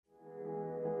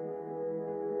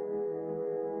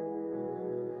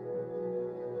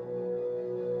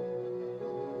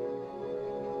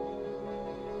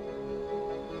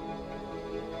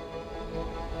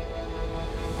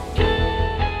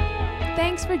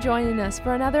Thanks for joining us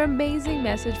for another amazing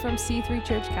message from C3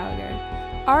 Church Calgary.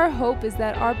 Our hope is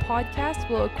that our podcast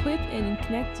will equip and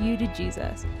connect you to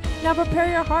Jesus. Now prepare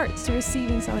your hearts to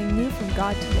receiving something new from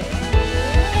God today.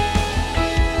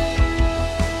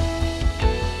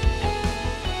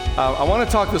 I want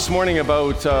to talk this morning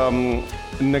about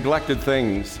neglected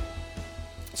things.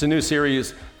 It's a new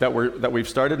series that we've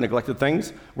started, Neglected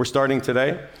Things. We're starting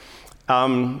today.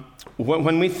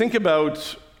 When we think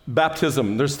about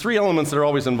baptism, there's three elements that are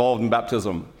always involved in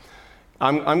baptism.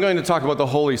 I'm going to talk about the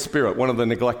Holy Spirit, one of the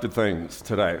neglected things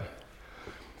today.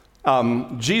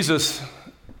 Jesus,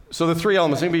 so the three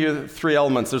elements, maybe three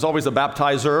elements. There's always a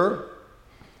baptizer.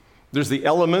 There's the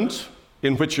element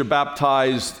in which you're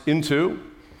baptized into.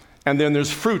 And then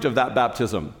there's fruit of that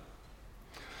baptism.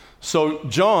 So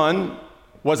John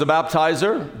was a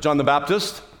baptizer, John the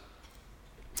Baptist.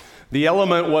 The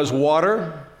element was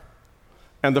water,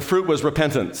 and the fruit was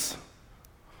repentance.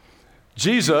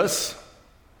 Jesus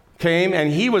came,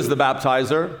 and he was the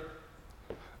baptizer.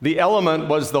 The element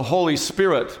was the Holy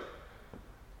Spirit,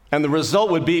 and the result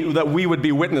would be that we would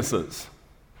be witnesses.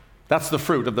 That's the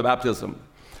fruit of the baptism.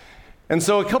 And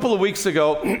so a couple of weeks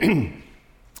ago,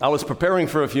 I was preparing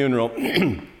for a funeral,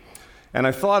 and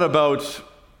I thought about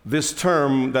this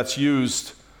term that's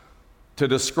used to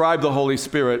describe the Holy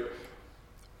Spirit.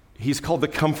 He's called the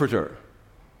Comforter.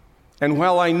 And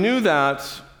while I knew that,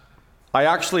 I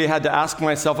actually had to ask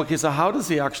myself, okay, so how does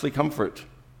he actually comfort?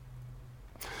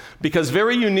 Because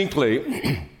very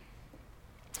uniquely,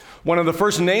 one of the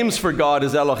first names for God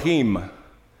is Elohim,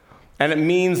 and it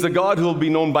means the God who will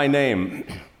be known by name.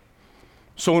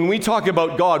 So when we talk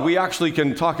about God, we actually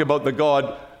can talk about the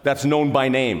God that's known by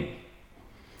name.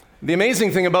 The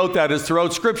amazing thing about that is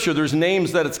throughout Scripture, there's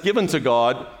names that it's given to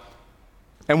God,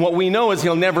 and what we know is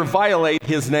he'll never violate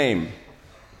his name.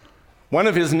 One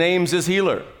of his names is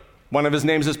healer. One of his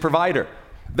names is provider.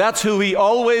 That's who he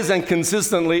always and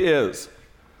consistently is.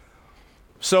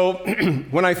 So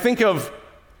when I think of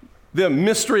the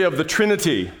mystery of the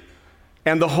Trinity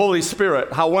and the Holy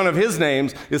Spirit, how one of his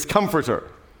names is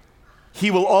Comforter. He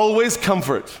will always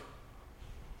comfort.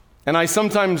 And I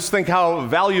sometimes think how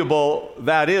valuable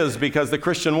that is, because the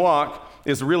Christian walk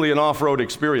is really an off-road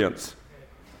experience.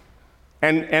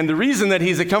 And the reason that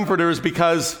he's a comforter is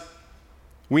because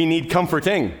we need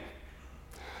comforting.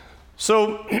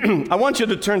 So I want you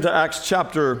to turn to Acts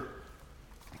chapter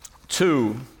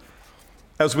 2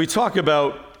 as we talk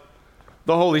about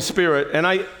the Holy Spirit. And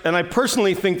I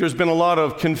personally think there's been a lot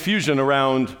of confusion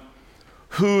around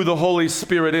who the Holy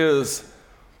Spirit is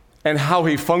and how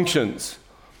he functions.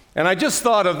 And I just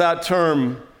thought of that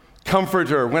term,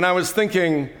 comforter, when I was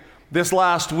thinking this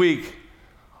last week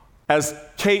as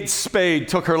Kate Spade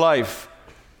took her life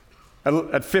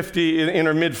at 50, in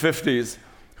her mid-50s,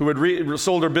 who had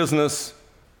sold her business,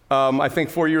 I think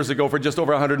 4 years ago, for just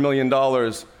over $100 million.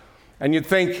 And you'd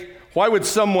think, why would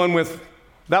someone with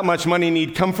that much money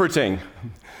need comforting?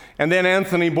 And then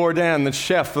Anthony Bourdain, the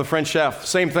chef, the French chef,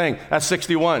 same thing, at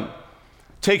 61,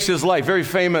 takes his life, very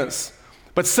famous.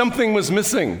 But something was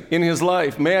missing in his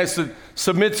life. May I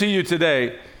submit to you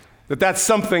today that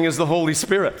something is the Holy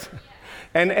Spirit.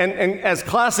 And as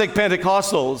classic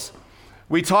Pentecostals,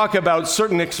 we talk about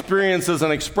certain experiences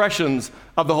and expressions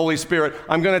of the Holy Spirit.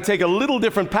 I'm going to take a little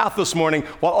different path this morning.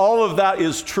 While all of that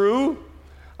is true,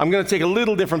 I'm going to take a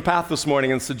little different path this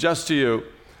morning and suggest to you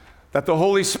that the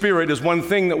Holy Spirit is one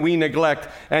thing that we neglect,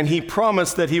 and he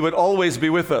promised that he would always be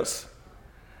with us.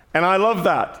 And I love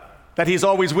that he's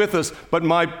always with us. But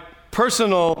my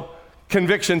personal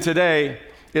conviction today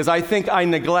is I think I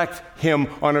neglect him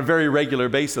on a very regular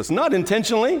basis. Not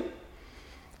intentionally,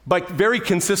 but very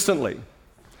consistently.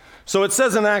 So it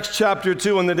says in Acts chapter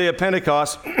 2, on the day of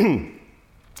Pentecost,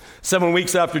 7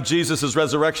 weeks after Jesus'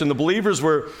 resurrection, the believers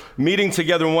were meeting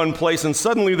together in one place, and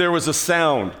suddenly there was a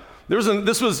sound. This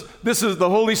is the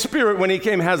Holy Spirit, when he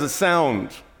came, has a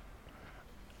sound.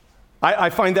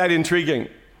 I find that intriguing.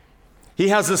 He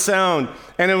has a sound,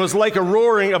 and it was like a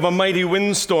roaring of a mighty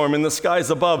windstorm in the skies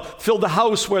above, filled the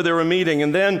house where they were meeting.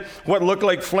 And then what looked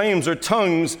like flames or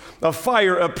tongues of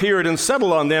fire appeared and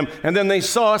settled on them, and then they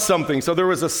saw something. So there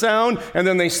was a sound, and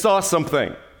then they saw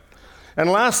something.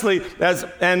 And lastly,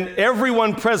 and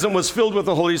everyone present was filled with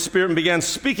the Holy Spirit and began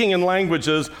speaking in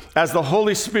languages as the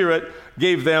Holy Spirit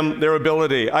gave them their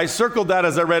ability. I circled that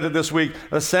as I read it this week.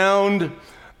 A sound,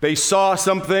 they saw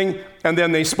something, and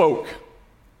then they spoke.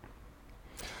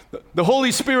 The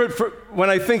Holy Spirit, when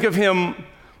I think of him,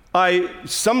 I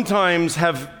sometimes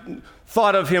have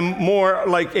thought of him more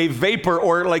like a vapor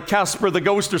or like Casper the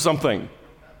Ghost or something.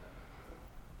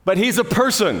 But he's a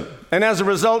person, and as a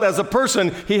result, as a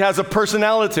person, he has a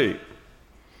personality.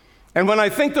 And when I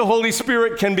think the Holy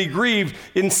Spirit can be grieved,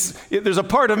 there's a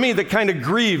part of me that kind of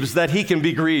grieves that he can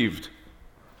be grieved.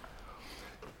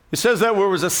 It says that there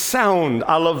was a sound.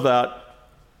 I love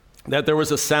that there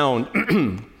was a sound.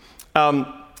 And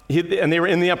they were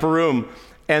in the upper room.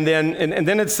 And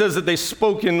then it says that they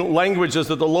spoke in languages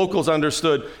that the locals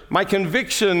understood. My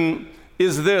conviction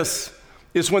is this,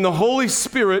 is when the Holy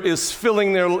Spirit is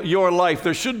filling your life,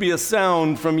 there should be a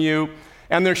sound from you,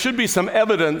 and there should be some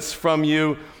evidence from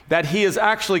you that he is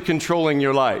actually controlling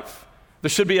your life. There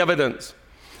should be evidence.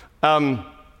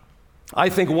 I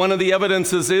think one of the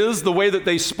evidences is the way that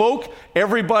they spoke.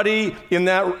 Everybody in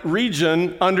that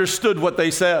region understood what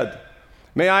they said.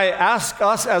 May I ask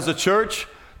us as a church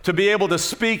to be able to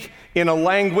speak in a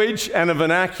language and a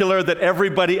vernacular that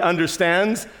everybody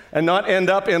understands and not end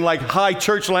up in like high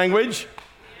church language?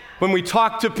 When we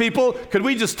talk to people, could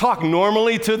we just talk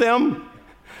normally to them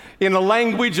in a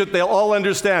language that they'll all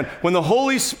understand? When the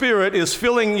Holy Spirit is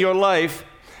filling your life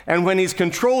and when he's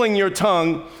controlling your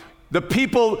tongue, the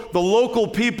people, the local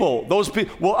people, those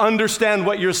people will understand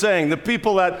what you're saying. The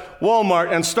people at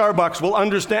Walmart and Starbucks will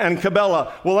understand, and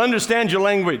Cabela will understand your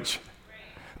language.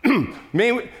 And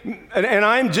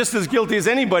I'm just as guilty as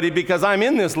anybody because I'm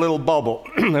in this little bubble.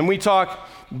 And we talk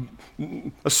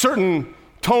a certain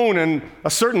tone and a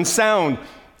certain sound.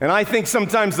 And I think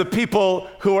sometimes the people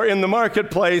who are in the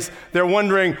marketplace, they're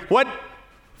wondering, what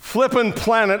flippin'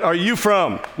 planet are you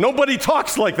from? Nobody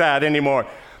talks like that anymore.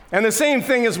 And the same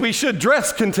thing is we should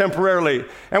dress contemporarily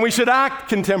and we should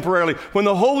act contemporarily. When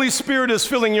the Holy Spirit is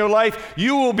filling your life,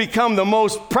 you will become the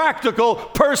most practical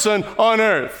person on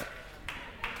earth.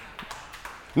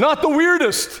 Not the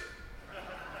weirdest.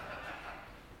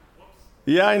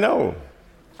 Yeah, I know.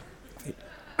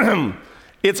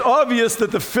 It's obvious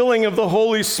that the filling of the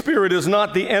Holy Spirit is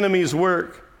not the enemy's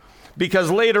work, because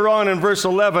later on in verse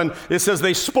 11, it says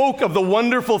they spoke of the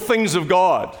wonderful things of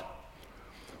God.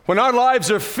 When our lives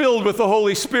are filled with the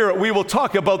Holy Spirit, we will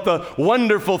talk about the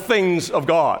wonderful things of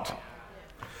God.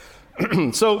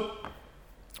 So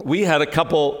we had a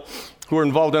couple who were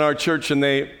involved in our church and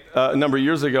a number of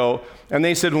years ago, and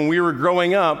they said when we were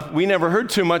growing up, we never heard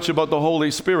too much about the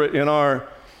Holy Spirit in our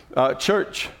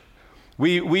church.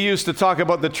 We used to talk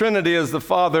about the Trinity as the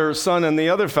Father, Son, and the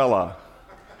other fella.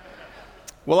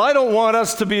 Well, I don't want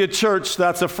us to be a church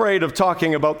that's afraid of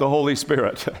talking about the Holy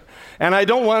Spirit. And I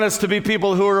don't want us to be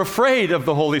people who are afraid of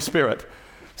the Holy Spirit.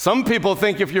 Some people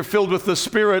think if you're filled with the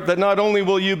Spirit that not only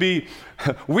will you be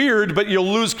weird, but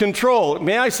you'll lose control.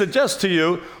 May I suggest to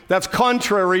you that's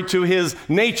contrary to his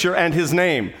nature and his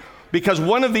name. Because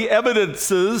one of the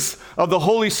evidences of the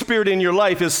Holy Spirit in your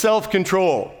life is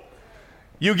self-control.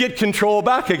 You get control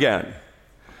back again.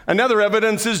 Another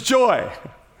evidence is joy.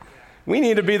 We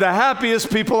need to be the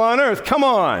happiest people on earth. Come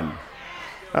on.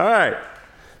 All right.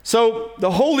 So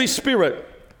the Holy Spirit,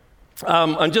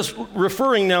 I'm just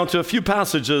referring now to a few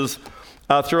passages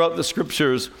throughout the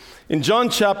scriptures. In John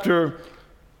chapter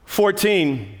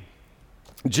 14,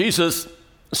 Jesus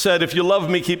said, if you love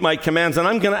me, keep my commands. And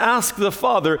I'm going to ask the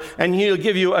Father, and he'll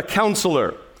give you a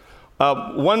counselor.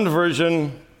 One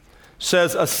version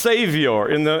says a savior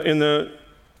in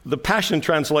the Passion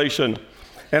Translation.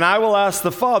 And I will ask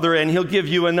the Father, and he'll give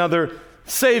you another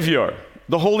Savior,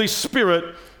 the Holy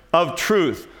Spirit of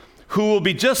truth, who will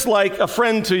be just like a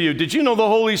friend to you. Did you know the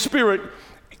Holy Spirit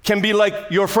can be like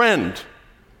your friend?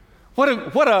 What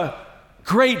a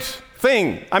great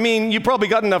thing. I mean, you probably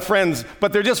got enough friends,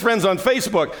 but they're just friends on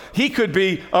Facebook. He could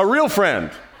be a real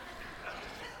friend.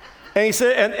 And he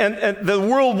said, and the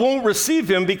world won't receive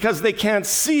him because they can't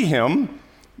see him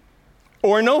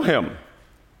or know him.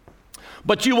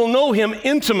 But you will know him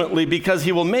intimately because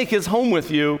he will make his home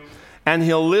with you and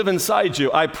he'll live inside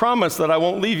you. I promise that I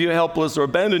won't leave you helpless or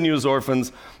abandon you as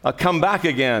orphans. I'll come back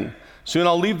again. Soon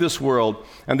I'll leave this world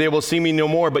and they will see me no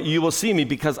more, but you will see me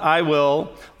because I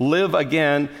will live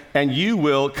again and you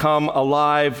will come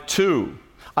alive too.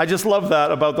 I just love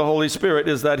that about the Holy Spirit,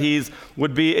 is that he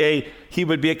would be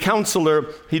a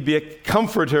counselor, he'd be a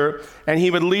comforter, and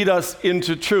he would lead us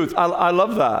into truth. I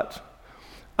love that.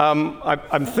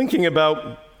 I'm thinking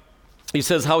about, he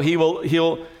says how he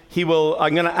will,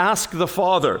 I'm going to ask the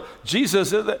Father.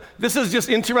 Jesus, this is just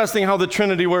interesting how the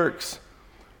Trinity works.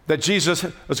 That Jesus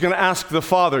was going to ask the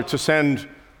Father to send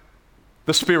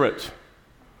the Spirit.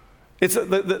 It's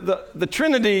the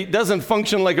Trinity doesn't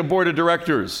function like a board of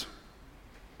directors.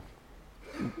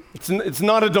 It's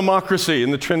not a democracy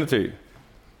in the Trinity.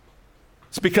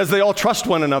 It's because they all trust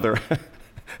one another.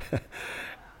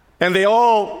 And they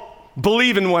all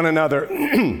believe in one another.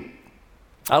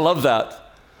 I love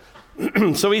that.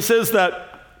 So he says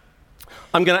that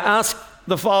I'm going to ask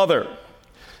the Father.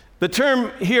 The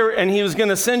term here, and he was going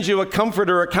to send you a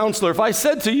comforter, a counselor. If I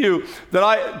said to you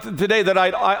today that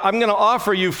I'm going to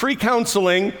offer you free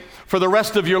counseling for the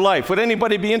rest of your life, would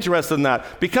anybody be interested in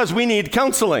that? Because we need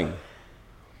counseling.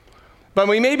 But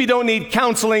we maybe don't need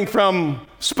counseling from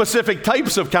specific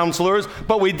types of counselors,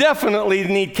 but we definitely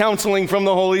need counseling from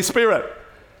the Holy Spirit.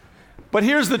 But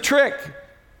here's the trick,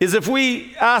 is if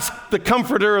we ask the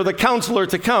comforter or the counselor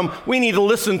to come, we need to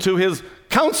listen to his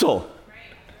counsel.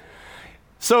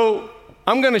 So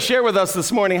I'm going to share with us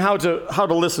this morning how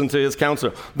to listen to his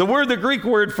counselor. The Greek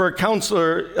word for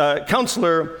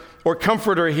counselor or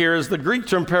comforter here is the Greek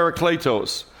term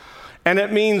parakletos. And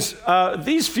it means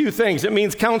these few things. It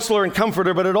means counselor and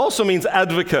comforter, but it also means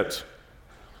advocate.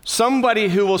 Somebody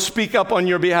who will speak up on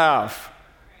your behalf.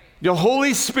 The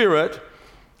Holy Spirit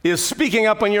is speaking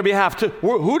up on your behalf.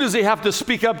 Who does he have to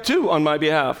speak up to on my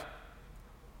behalf?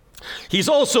 He's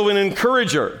also an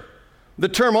encourager. The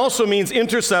term also means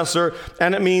intercessor,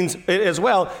 and it means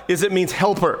it means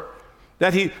helper.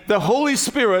 That the Holy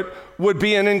Spirit would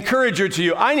be an encourager to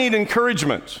you. I need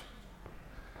encouragement.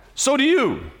 So do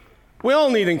you. We all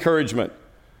need encouragement.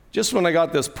 Just when I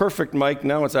got this perfect mic,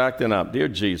 now it's acting up. Dear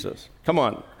Jesus, come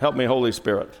on, help me, Holy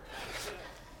Spirit.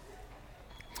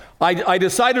 I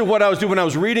decided what I was doing when I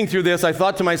was reading through this. I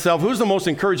thought to myself, who's the most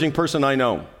encouraging person I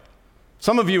know?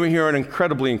 Some of you in here are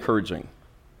incredibly encouraging.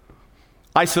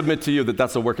 I submit to you that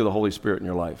that's the work of the Holy Spirit in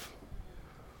your life.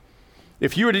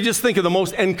 If you were to just think of the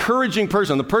most encouraging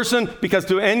person, because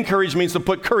to encourage means to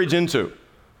put courage into.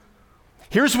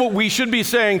 Here's what we should be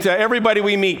saying to everybody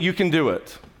we meet: you can do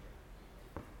it.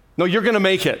 No, you're going to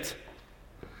make it.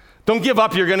 Don't give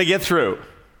up, you're going to get through.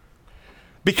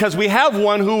 Because we have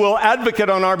one who will advocate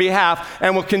on our behalf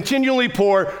and will continually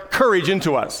pour courage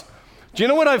into us. Do you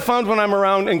know what I've found when I'm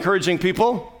around encouraging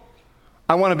people?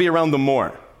 I want to be around them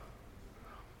more.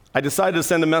 I decided to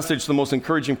send a message to the most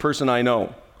encouraging person I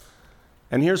know.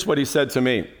 And here's what he said to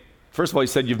me. First of all, he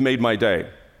said, "You've made my day."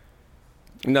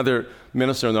 Another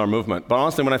minister in our movement. But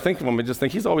honestly, when I think of him, I just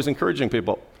think he's always encouraging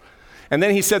people. And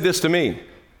then he said this to me: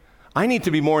 "I need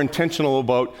to be more intentional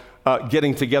about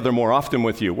getting together more often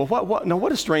with you." Well,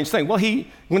 what a strange thing. Well,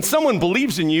 when someone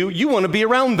believes in you, you want to be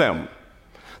around them.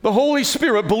 The Holy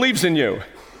Spirit believes in you.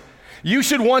 You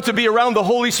should want to be around the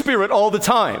Holy Spirit all the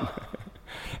time.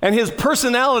 And his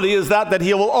personality is that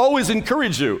he will always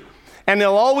encourage you, and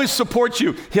he'll always support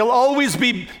you. He'll always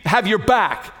have your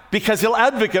back because he'll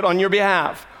advocate on your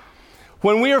behalf.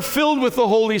 When we are filled with the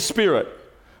Holy Spirit,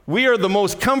 we are the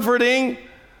most comforting,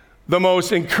 the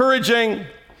most encouraging,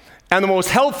 and the most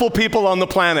helpful people on the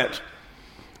planet.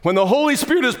 When the Holy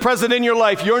Spirit is present in your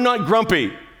life, you're not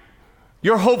grumpy.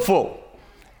 You're hopeful.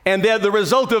 And then the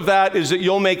result of that is that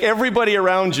you'll make everybody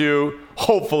around you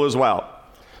hopeful as well.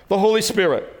 The Holy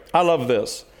Spirit. I love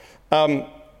this.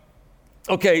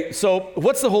 Okay, so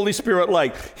what's the Holy Spirit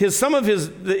like?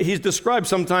 He's described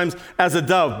sometimes as a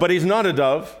dove, but he's not a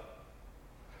dove.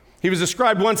 He was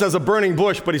described once as a burning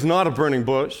bush, but he's not a burning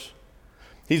bush.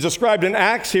 He's described in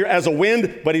Acts here as a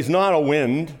wind, but he's not a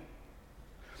wind.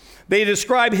 They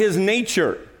describe his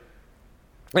nature.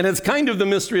 And it's kind of the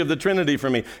mystery of the Trinity for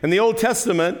me. In the Old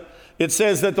Testament, it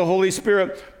says that the Holy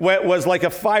Spirit was like a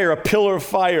fire, a pillar of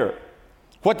fire.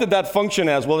 What did that function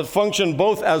as? Well, it functioned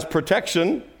both as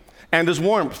protection and as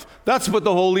warmth. That's what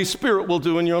the Holy Spirit will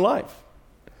do in your life.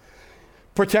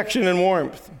 Protection and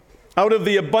warmth. Out of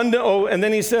the abundant, and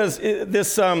then he says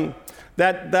this, when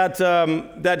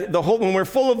we're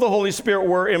full of the Holy Spirit,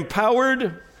 we're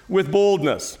empowered with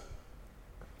boldness.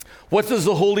 What does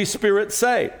the Holy Spirit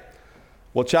say?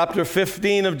 Well, chapter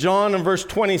 15 of John and verse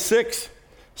 26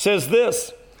 says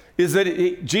this, is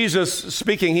that Jesus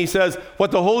speaking, he says, what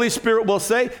the Holy Spirit will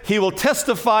say, he will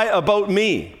testify about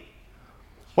me.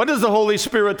 What does the Holy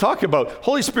Spirit talk about?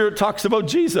 Holy Spirit talks about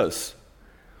Jesus.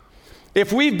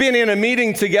 If we've been in a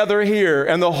meeting together here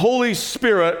and the Holy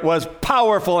Spirit was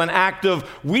powerful and active,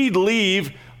 we'd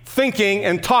leave thinking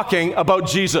and talking about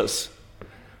Jesus.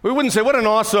 We wouldn't say, what an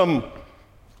awesome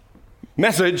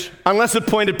message, unless it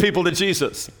pointed people to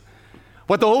Jesus.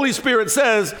 What the Holy Spirit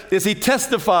says is he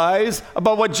testifies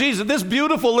about what Jesus, this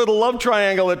beautiful little love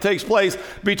triangle that takes place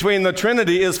between the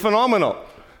Trinity is phenomenal.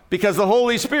 Because the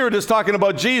Holy Spirit is talking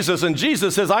about Jesus, and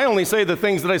Jesus says, I only say the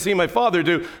things that I see my Father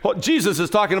do. Well, Jesus is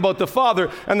talking about the Father,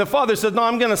 and the Father says, no,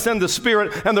 I'm going to send the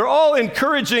Spirit, and they're all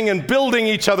encouraging and building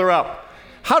each other up.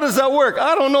 How does that work?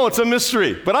 I don't know, it's a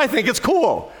mystery, but I think it's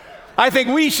cool. I think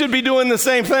we should be doing the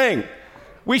same thing.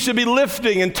 We should be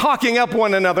lifting and talking up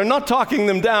one another, not talking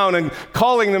them down and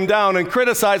calling them down and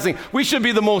criticizing. We should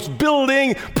be the most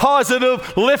building,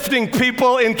 positive, lifting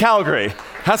people in Calgary.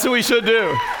 That's what we should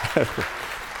do.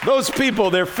 Those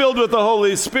people, they're filled with the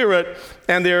Holy Spirit,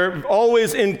 and they're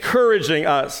always encouraging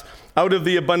us. Out of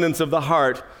the abundance of the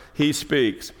heart, he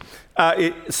speaks.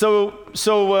 Thirdly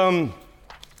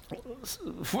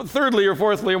or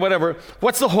fourthly or whatever,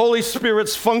 what's the Holy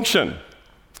Spirit's function?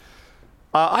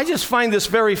 I just find this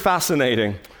very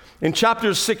fascinating. In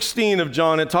chapter 16 of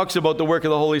John, it talks about the work of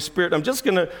the Holy Spirit. I'm just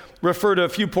going to refer to a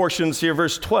few portions here.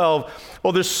 Verse 12.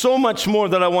 Oh, there's so much more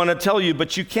that I want to tell you,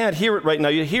 but you can't hear it right now.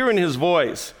 You hear in his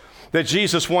voice that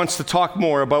Jesus wants to talk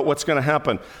more about what's going to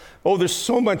happen. Oh, there's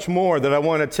so much more that I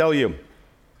want to tell you.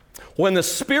 When the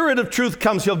Spirit of truth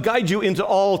comes, he'll guide you into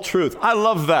all truth. I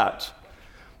love that.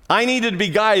 I needed to be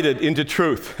guided into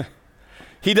truth.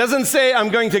 He doesn't say, I'm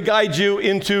going to guide you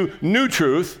into new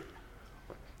truth.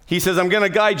 He says, I'm going to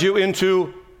guide you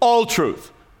into all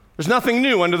truth. There's nothing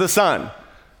new under the sun.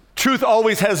 Truth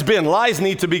always has been. Lies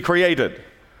need to be created.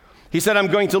 He said, I'm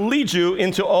going to lead you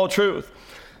into all truth.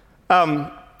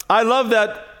 I love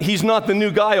that he's not the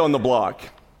new guy on the block.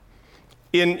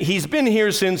 He's been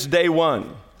here since day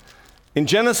one. In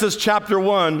Genesis chapter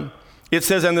 1, it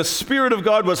says, and the Spirit of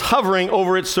God was hovering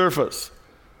over its surface.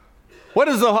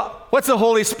 What's the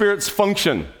Holy Spirit's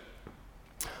function?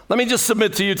 Let me just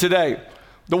submit to you today.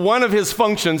 One of his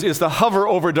functions is to hover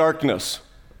over darkness.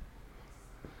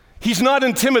 He's not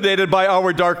intimidated by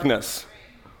our darkness.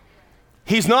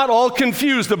 He's not all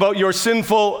confused about your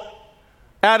sinful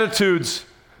attitudes,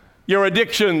 your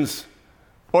addictions,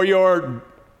 or your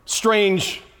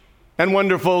strange and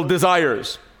wonderful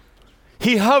desires.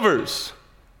 He hovers.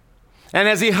 And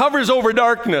as he hovers over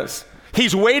darkness,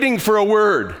 he's waiting for a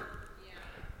word.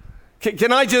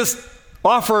 Can I just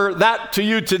offer that to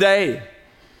you today?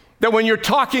 That when you're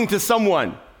talking to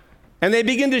someone and they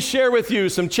begin to share with you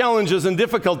some challenges and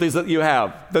difficulties that you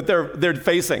have, that they're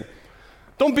facing,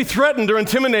 don't be threatened or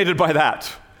intimidated by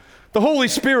that. The Holy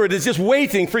Spirit is just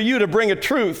waiting for you to bring a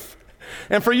truth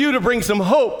and for you to bring some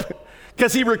hope,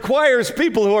 because he requires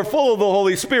people who are full of the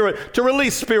Holy Spirit to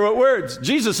release Spirit words.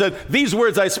 Jesus said, these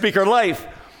words I speak are life.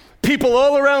 People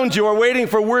all around you are waiting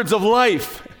for words of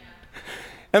life.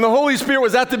 And the Holy Spirit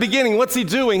was at the beginning. What's he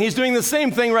doing? He's doing the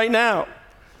same thing right now.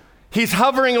 He's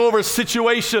hovering over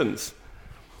situations.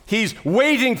 He's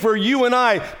waiting for you and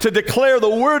I to declare the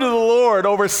word of the Lord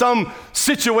over some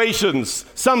situations,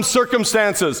 some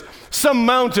circumstances, some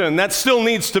mountain that still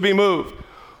needs to be moved.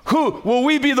 Who will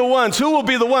we be the ones? Who will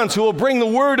be the ones who will bring the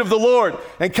word of the Lord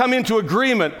and come into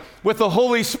agreement with the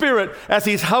Holy Spirit as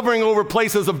he's hovering over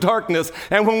places of darkness?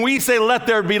 And when we say, let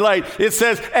there be light, it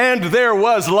says, and there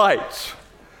was light.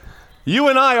 You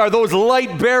and I are those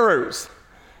light bearers.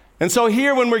 And so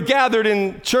here when we're gathered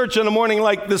in church in a morning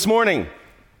like this morning,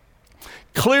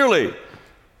 clearly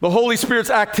the Holy Spirit's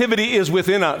activity is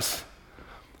within us.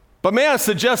 But may I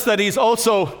suggest that he's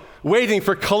also waiting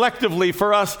for collectively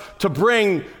for us to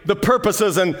bring the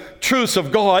purposes and truths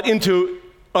of God into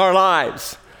our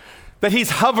lives. That he's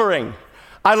hovering.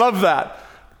 I love that.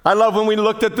 I love when we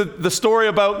looked at the story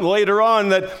about later on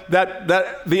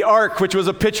that the ark, which was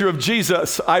a picture of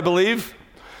Jesus, I believe,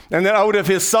 and then out of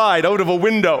his side, out of a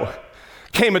window,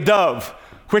 came a dove,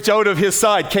 which out of his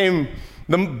side came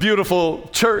the beautiful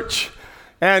church.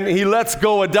 And he lets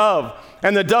go a dove,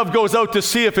 and the dove goes out to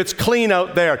see if it's clean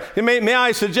out there. May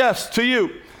I suggest to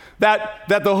you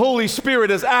that the Holy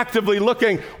Spirit is actively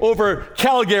looking over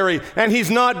Calgary, and he's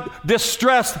not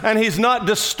distressed and he's not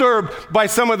disturbed by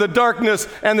some of the darkness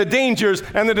and the dangers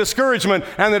and the discouragement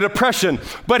and the depression.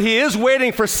 But he is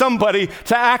waiting for somebody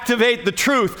to activate the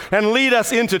truth and lead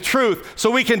us into truth so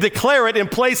we can declare it in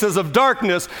places of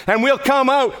darkness, and we'll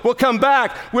come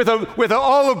back with an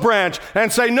olive branch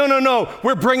and say, no,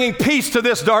 we're bringing peace to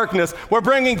this darkness. We're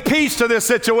bringing peace to this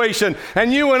situation.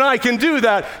 And you and I can do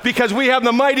that because we have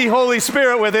the mighty Holy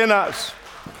Spirit within us.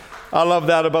 I love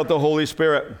that about the Holy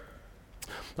Spirit.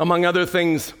 Among other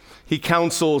things, he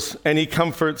counsels and he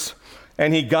comforts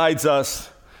and he guides us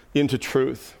into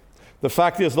truth. The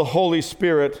fact is, the Holy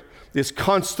Spirit is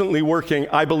constantly working,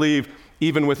 I believe,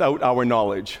 even without our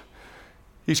knowledge.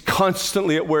 He's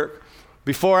constantly at work.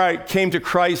 Before I came to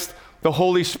Christ, the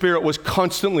Holy Spirit was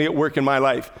constantly at work in my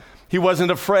life. He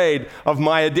wasn't afraid of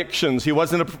my addictions. He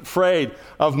wasn't afraid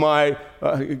of my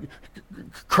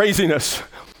craziness.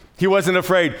 He wasn't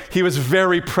afraid. He was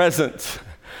very present.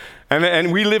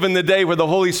 And we live in the day where the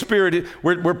Holy Spirit,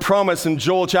 we're promised in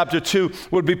Joel chapter 2,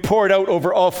 would be poured out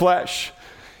over all flesh.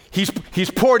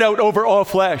 He's poured out over all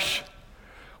flesh.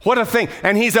 What a thing.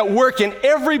 And he's at work in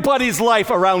everybody's life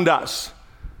around us.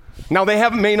 Now, they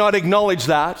may not acknowledge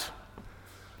that,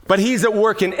 but he's at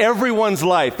work in everyone's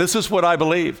life. This is what I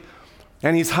believe.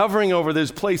 And he's hovering over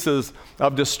these places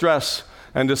of distress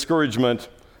and discouragement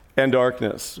and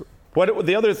darkness.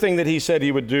 The other thing that he said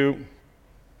he would do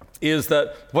is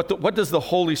that what does the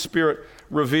Holy Spirit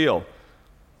reveal?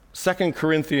 1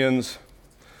 Corinthians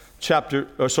chapter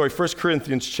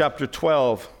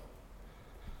 12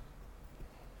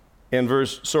 and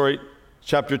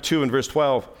chapter 2 and verse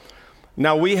 12.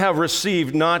 Now we have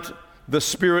received not the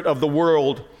spirit of the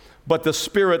world, but the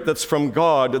Spirit that's from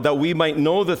God, that we might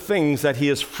know the things that he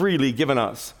has freely given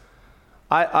us.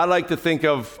 I like to think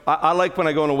of, I like when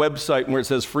I go on a website where it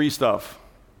says free stuff.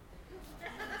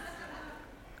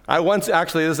 This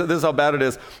is how bad it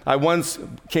is. I once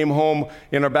came home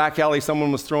in our back alley,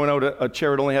 someone was throwing out a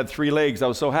chair that only had 3 legs. I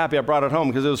was so happy I brought it home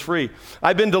because it was free.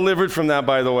 I've been delivered from that,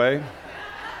 by the way.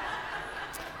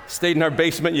 Stayed in our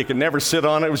basement, you could never sit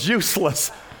on it. It was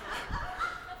useless.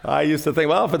 I used to think,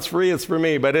 well, if it's free, it's for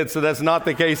me, but that's not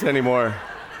the case anymore.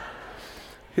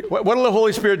 What will the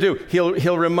Holy Spirit do?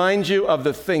 He'll remind you of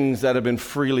the things that have been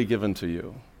freely given to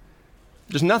you.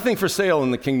 There's nothing for sale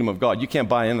in the kingdom of God. You can't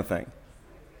buy anything.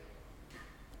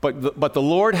 But the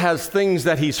Lord has things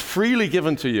that he's freely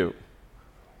given to you.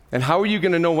 And how are you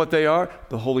going to know what they are?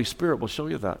 The Holy Spirit will show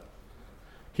you that.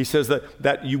 He says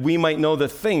that we might know the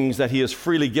things that he has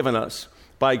freely given us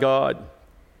by God.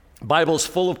 Bible's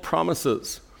full of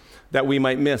promises that we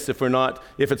might miss if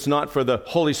it's not for the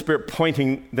Holy Spirit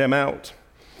pointing them out.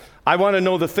 I want to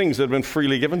know the things that have been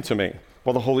freely given to me.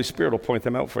 Well, the Holy Spirit will point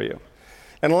them out for you.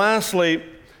 And lastly,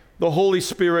 the Holy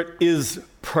Spirit is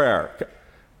prayer.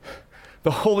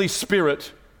 The Holy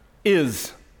Spirit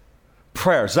is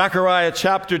prayer. Zechariah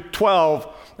chapter 12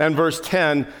 and verse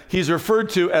 10, he's referred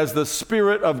to as the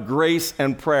Spirit of grace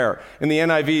and prayer. In the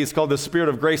NIV, it's called the Spirit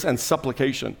of grace and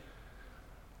supplication.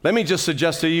 Let me just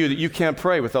suggest to you that you can't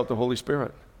pray without the Holy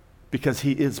Spirit because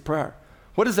he is prayer.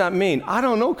 What does that mean? I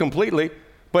don't know completely,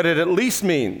 but it at least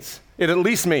means.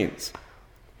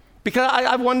 Because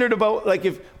I've wondered about,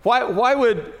 why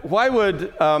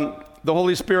would the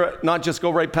Holy Spirit not just go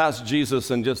right past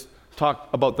Jesus and just talk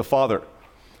about the Father?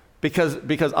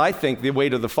 Because I think the way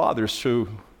to the Father is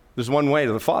there's one way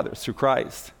to the Father, it's through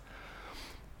Christ.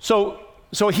 So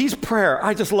he's prayer.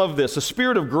 I just love this, a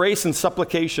spirit of grace and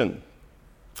supplication.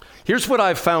 Here's what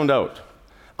I've found out.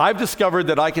 I've discovered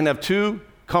that I can have 2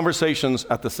 conversations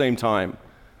at the same time.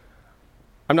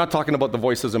 I'm not talking about the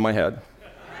voices in my head.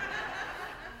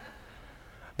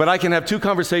 But I can have 2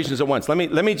 conversations at once. Let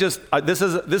me just, this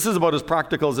is about as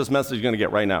practical as this message is going to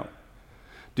get right now.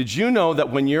 Did you know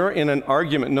that when you're in an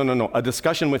argument, a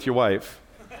discussion with your wife,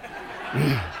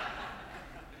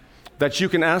 that you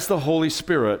can ask the Holy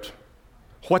Spirit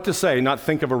what to say, not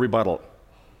think of a rebuttal?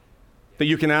 That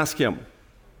you can ask him.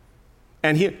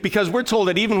 And because we're told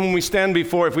that even when we stand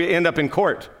before, if we end up in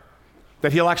court,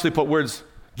 that he'll actually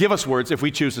give us words if we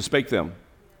choose to speak them.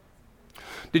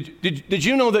 Did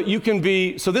you know that you can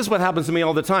be, so this is what happens to me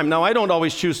all the time. Now, I don't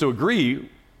always choose to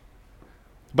agree,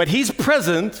 but he's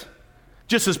present,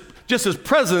 just as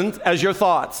present as your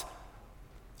thoughts.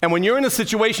 And when you're in a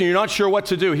situation you're not sure what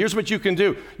to do, here's what you can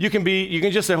do. You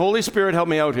can just say, Holy Spirit, help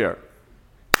me out here.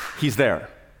 He's there.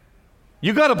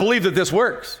 You got to believe that this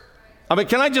works. I mean,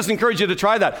 can I just encourage you to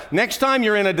try that? Next time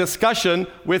you're in a discussion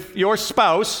with your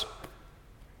spouse,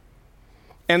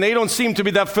 and they don't seem to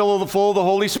be that full of the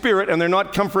Holy Spirit, and they're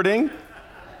not comforting,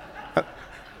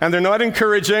 and they're not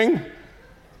encouraging.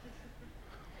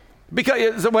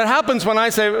 Because what happens when I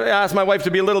ask my wife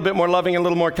to be a little bit more loving and a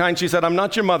little more kind, she said, I'm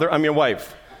not your mother, I'm your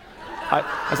wife.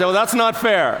 I said, well, that's not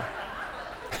fair.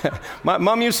 My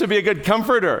mom used to be a good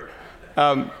comforter,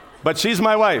 but she's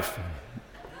my wife.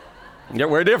 Yeah,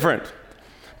 we're different.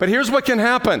 But here's what can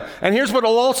happen, and here's what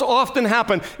will also often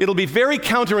happen. It'll be very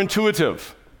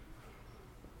counterintuitive.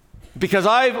 Because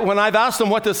when I've asked him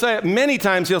what to say, many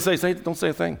times he'll say, don't say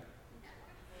a thing.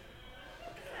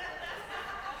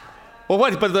 Well,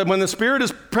 what? But when the Spirit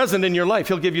is present in your life,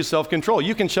 he'll give you self-control.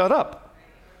 You can shut up.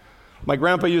 My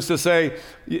grandpa used to say,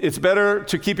 it's better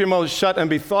to keep your mouth shut and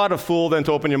be thought a fool than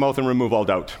to open your mouth and remove all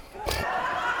doubt.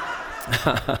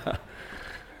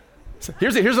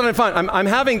 Here's what I find.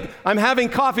 I'm having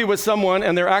coffee with someone,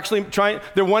 and they're actually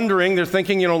they're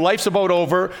thinking, life's about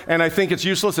over, and I think it's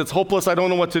useless, it's hopeless, I don't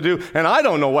know what to do, and I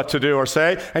don't know what to do or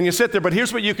say, and you sit there, but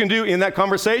here's what you can do in that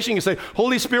conversation. You say,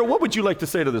 Holy Spirit, what would you like to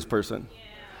say to this person?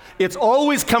 Yeah. It's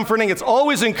always comforting, it's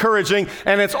always encouraging,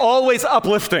 and it's always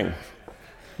uplifting.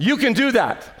 You can do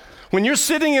that. When you're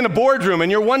sitting in a boardroom and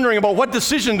you're wondering about what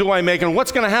decision do I make and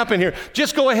what's going to happen here,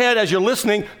 just go ahead as you're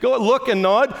listening, go look and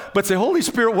nod, but say, Holy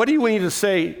Spirit, what do you need to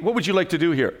say? What would you like to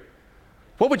do here?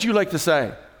 What would you like to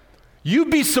say? You'd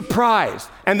be surprised.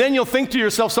 And then you'll think to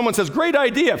yourself, someone says, great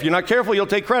idea. If you're not careful, you'll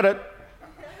take credit.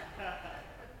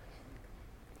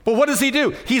 But what does he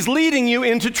do? He's leading you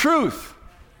into truth.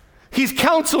 He's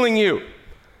counseling you.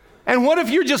 And what if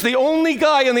you're just the only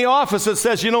guy in the office that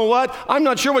says, you know what, I'm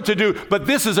not sure what to do, but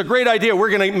this is a great idea, we're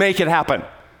going to make it happen.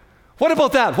 What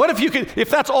about that? What if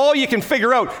that's all you can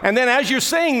figure out, and then as you're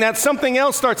saying that, something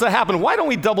else starts to happen. Why don't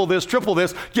we double this, triple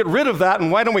this, get rid of that,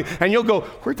 and why don't we, and you'll go,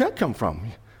 where'd that come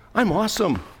from? I'm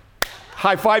awesome.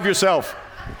 High five yourself.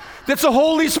 That's the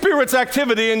Holy Spirit's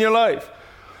activity in your life.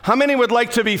 How many would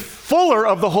like to be fuller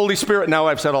of the Holy Spirit? Now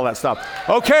I've said all that stuff.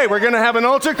 Okay, we're going to have an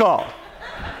altar call.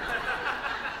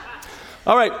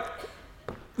 All right.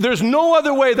 There's no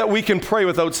other way that we can pray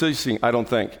without ceasing, I don't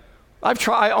think. I've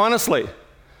tried, honestly.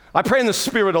 I pray in the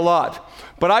Spirit a lot.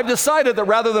 But I've decided that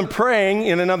rather than praying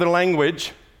in another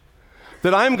language,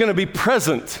 that I'm going to be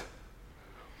present.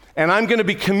 And I'm going to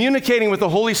be communicating with the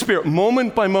Holy Spirit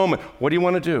moment by moment. What do you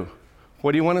want to do?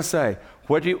 What do you want to say?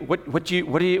 What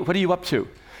are you up to?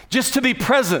 Just to be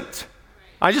present.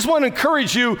 I just want to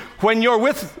encourage you when you're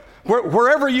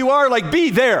wherever you are, like be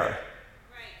there.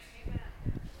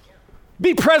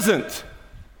 Be present.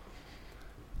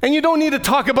 And you don't need to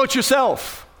talk about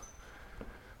yourself.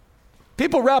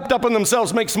 People wrapped up in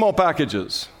themselves make small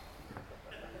packages.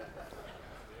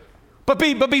 But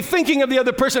be thinking of the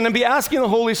other person and be asking the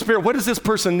Holy Spirit, what does this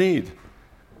person need?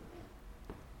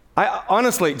 I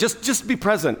honestly, just be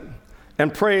present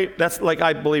and pray. That's like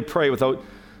I believe pray without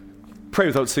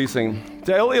ceasing.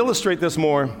 To illustrate this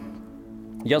more,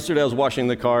 yesterday I was washing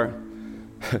the car,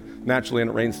 naturally, and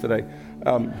it rains today.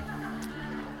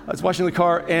 I was washing the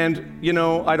car, and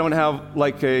I don't have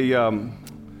like a.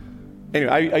 Anyway,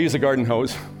 I use a garden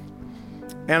hose,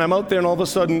 and I'm out there, and all of a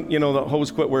sudden, the hose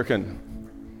quit working,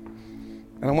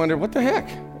 and I wonder what the heck.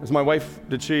 Is my wife?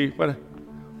 What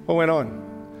went on?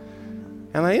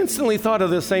 And I instantly thought of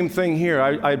the same thing here.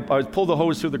 I pulled the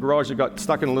hose through the garage. It got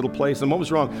stuck in a little place. And what was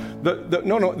wrong?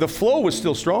 The flow was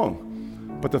still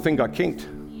strong, but the thing got kinked.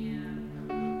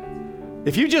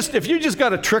 If you just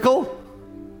got a trickle,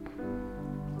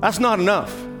 that's not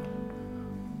enough.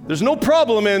 There's no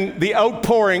problem in the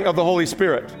outpouring of the Holy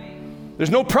Spirit. There's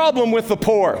no problem with the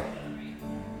pour.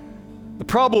 The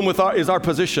problem is our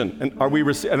position and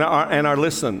our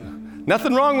listen.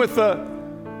 Nothing wrong with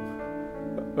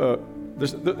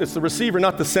it's the receiver,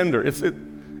 not the sender.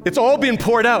 It's all being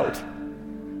poured out.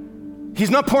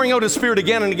 He's not pouring out His Spirit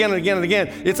again and again and again and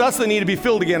again. It's us that need to be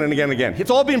filled again and again and again.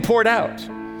 It's all being poured out.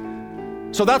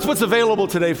 So that's what's available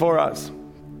today for us.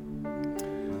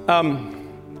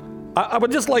 I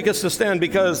would just like us to stand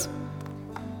because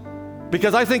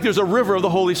I think there's a river of the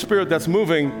Holy Spirit that's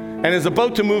moving and is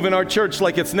about to move in our church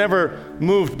like it's never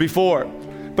moved before.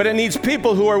 But it needs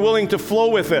people who are willing to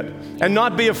flow with it and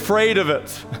not be afraid of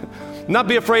it. Not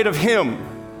be afraid of Him.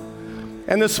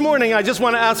 And this morning, I just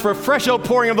want to ask for a fresh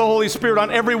outpouring of the Holy Spirit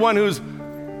on everyone who's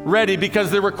ready, because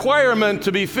the requirement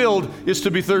to be filled is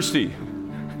to be thirsty.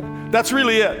 That's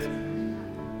really it.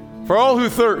 For all who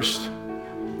thirst.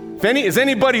 Is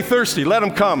anybody thirsty? Let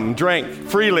them come and drink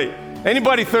freely.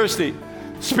 Anybody thirsty?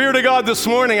 Spirit of God, this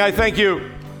morning, I thank You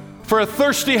for a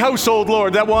thirsty household,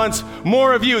 Lord, that wants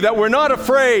more of You, that we're not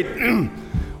afraid.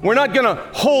 We're not going to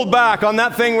hold back on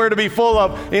that thing we're to be full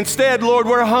of. Instead, Lord,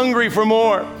 we're hungry for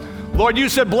more. Lord, You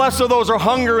said, blessed are those who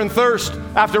hunger and thirst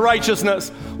after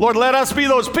righteousness. Lord, let us be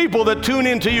those people that tune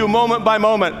into You moment by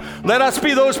moment. Let us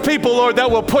be those people, Lord,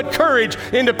 that will put courage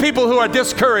into people who are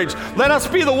discouraged. Let us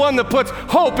be the one that puts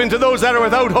hope into those that are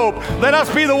without hope. Let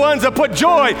us be the ones that put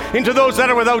joy into those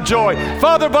that are without joy.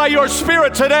 Father, by Your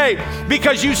Spirit today,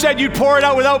 because You said You'd pour it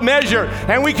out without measure,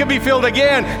 and we can be filled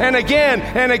again and again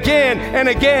and again and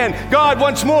again. God,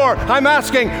 once more, I'm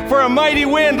asking for a mighty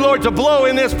wind, Lord, to blow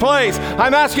in this place.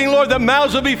 I'm asking, Lord, that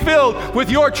mouths will be filled with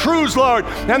Your truths, Lord,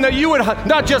 and that You would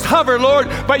not just hover, Lord,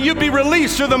 but You'd be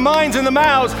released through the minds and the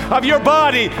mouths of Your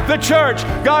body, the church.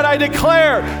 God, I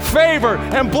declare favor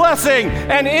and blessing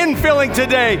and infilling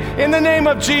today in the name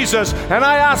of Jesus. And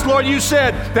I ask, Lord, You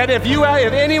said that if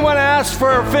anyone asks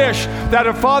for a fish, that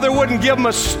a Father wouldn't give them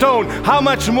a stone. How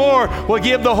much more will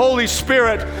give the Holy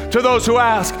Spirit to those who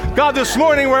ask? God, this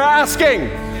morning we're asking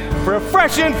for a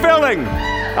fresh infilling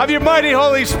of Your mighty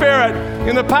Holy Spirit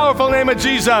in the powerful name of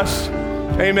Jesus.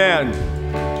 Amen.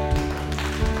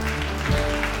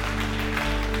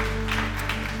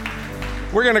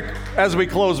 As we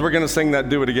close, we're going to sing that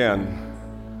Do It Again.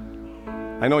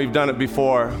 I know you've done it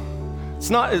before.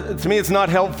 To me, it's not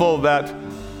helpful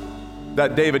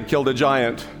that David killed a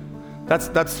giant.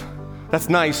 That's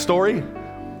nice story.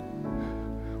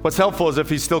 What's helpful is if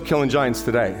he's still killing giants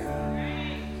today.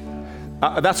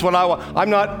 That's what I want. I'm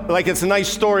not like it's a nice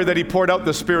story that he poured out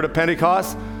the Spirit at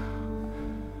Pentecost.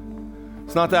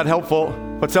 It's not that helpful.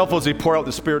 What's helpful is he poured out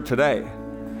the Spirit today.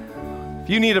 If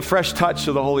you need a fresh touch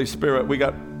of the Holy Spirit, we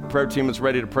got prayer team is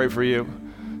ready to pray for you.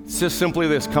 It's just simply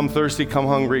this: come thirsty, come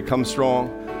hungry, come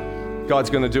strong. God's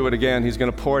going to do it again. He's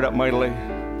going to pour it out mightily.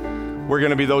 We're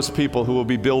going to be those people who will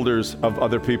be builders of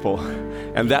other people.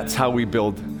 And that's how we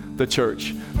build the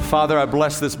church. Father, I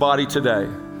bless this body today.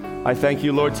 I thank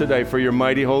you, Lord, today for your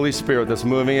mighty Holy Spirit that's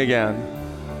moving again.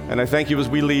 And I thank you as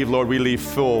we leave, Lord, we leave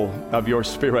full of your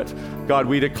Spirit. God,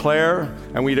 we declare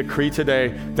and we decree today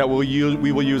that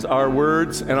we will use our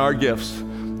words and our gifts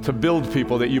to build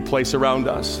people that you place around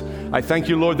us. I thank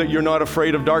you, Lord, that you're not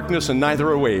afraid of darkness, and neither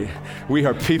are we. We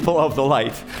are people of the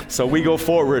light. So we go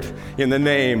forward in the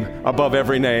name above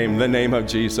every name, the name of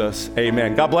Jesus.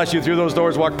 Amen. God bless you. Through those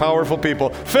doors walk powerful people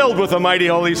filled with the mighty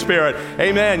Holy Spirit.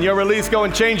 Amen. You're released. Go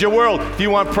and change your world. If you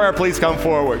want prayer, please come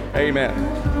forward.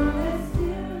 Amen.